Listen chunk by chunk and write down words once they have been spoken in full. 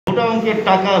মোটা অঙ্কের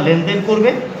টাকা লেনদেন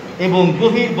করবে এবং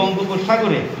গভীর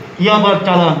বঙ্গোপসাগরে ইয়াবার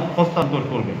চালান হস্তান্তর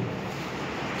করবে।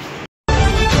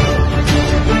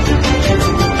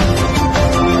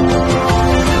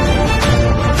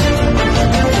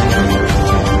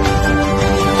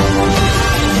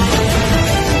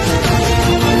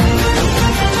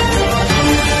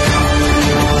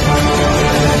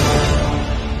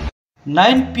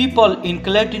 9 people,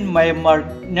 including Myanmar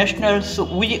nationals,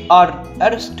 we are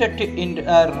arrested in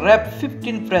a Ryab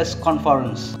 15 press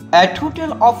conference. A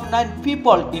total of 9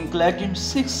 people, including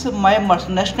 6 Myanmar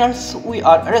nationals, we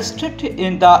are arrested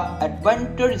in the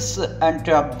adventurous and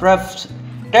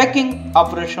breathtaking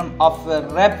operation of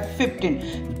Ryab 15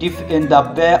 deep in the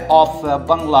Bay of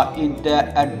Bengal in the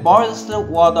adverse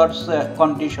weather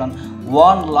condition.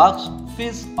 1 lakh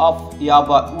piece of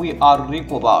Yaba we are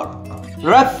recovered.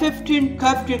 Ryab 15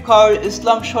 Captain Khairul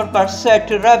Islam Sarkar said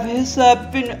Ryab has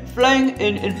been playing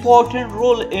an important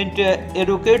role in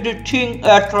eradicating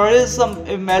terrorism,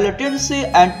 militancy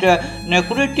and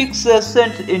narcotics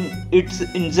since in its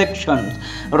inception.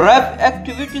 Ryab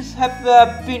activities have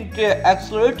been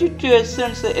accelerated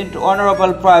since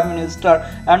Hon'ble Prime Minister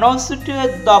announced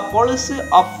the policy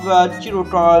of zero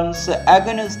tolerance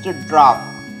against drugs.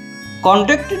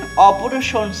 Conducting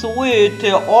operations with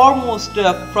almost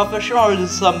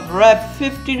professionalism, Ryab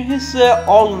 15 has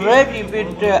already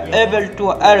been able to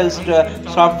arrest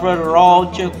several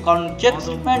large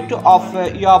consignments of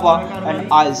Yaba and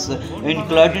ice,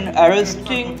 including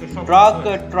arresting drug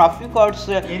traffickers,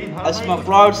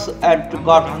 smugglers, and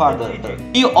godfathers.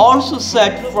 He also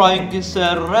said, following this,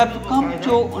 Ryab come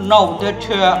to know that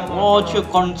large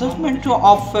consignments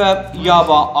of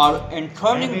Yaba are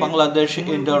entering Bangladesh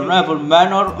in the rebel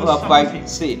manner by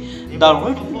sea. The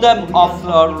rhythm of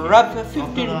Ryab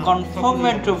 15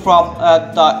 confirmed from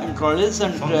the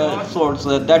intelligence source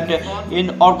that in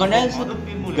organized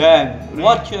gang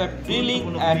was dealing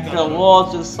and was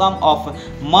sum of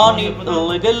money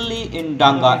illegally in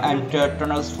Danga and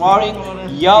transferring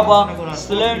Yaba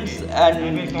slants and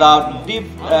the deep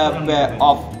Bay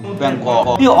of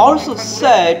Bengal. He also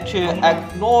said,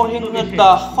 ignoring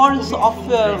the horrors of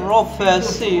rough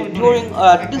sea during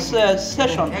this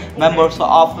session, members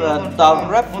of the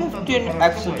Ryab 15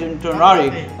 expeditionary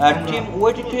team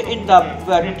waited in the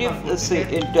deep sea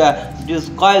in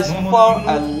disguise for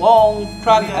a long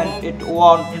time, and at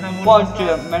one point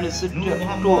managed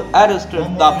to arrest the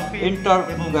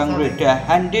intervenant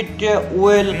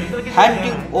while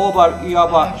handing over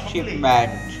Yaba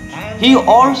shipment. He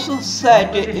also said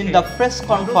in the press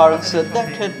conference that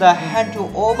the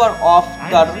handover of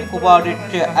the recovered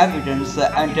evidence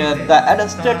and the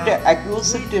arrested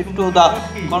accused to the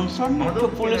concerned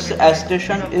police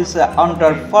station is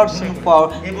under person for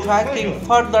tracking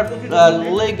further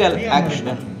legal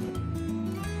action.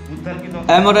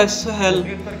 MRS Sahel,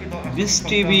 Bis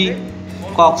TV,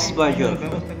 Cox's Bazar.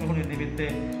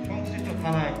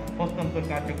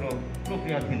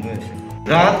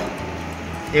 রাত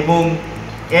এবং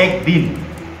একদিন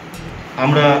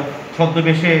আমরা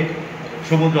ছদ্মবেশে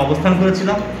সমুদ্রে অবস্থান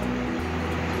করেছিলাম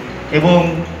এবং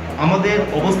আমাদের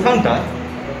অবস্থানটা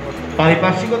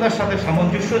পারিপার্শ্বিকতার সাথে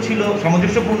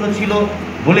সামঞ্জস্যপূর্ণ ছিল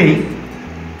বলেই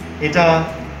এটা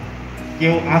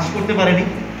কেউ আঁচ করতে পারেনি।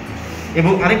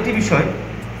 এবং আরেকটি বিষয়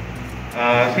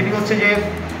সেটি হচ্ছে যে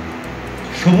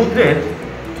সমুদ্রের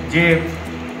যে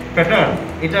প্যাটার্ন,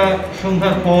 এটা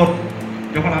সন্ধ্যার পর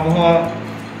যখন আবহাওয়া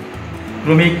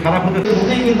ক্রমিক খারাপ হতে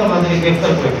মুখেই কিন্তু আমাদের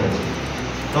গ্রেফতার করে ফেলেছে।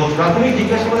 তো প্রাথমিক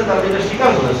জিজ্ঞাসাবাদে তারা যেটা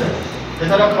স্বীকার করেছে যে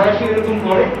তারা প্রায়শই এরকম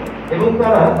করে এবং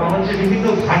তারা বাংলাদেশের বিভিন্ন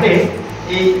ঘাটে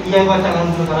এই ইয়াবা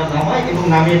চালানগুলো তারা নামায় এবং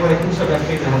নামিয়ে পরে খুচরা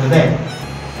ব্যবসায়ীদের হাতে দেয়।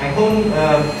 এখন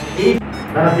এই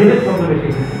তারা জেলের ছদ্মবেশে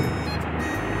এসেছে।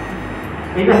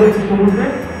 এটা হচ্ছে সমুদ্রে,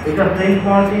 এটা সেন্ট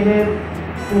মার্টিনের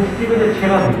পশ্চিমে যে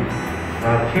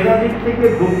ছেড়া দিক থেকে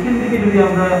দক্ষিণ দিকে যদি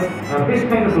আমরা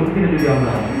দক্ষিণে যদি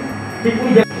আমরা ঠিক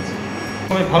ওই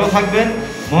সবাই ভালো থাকবেন।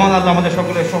 মহান আল্লাহ আমাদের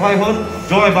সকলের সহায় হন।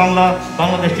 জয় বাংলা,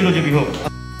 বাংলাদেশ চিরজীবী হোক।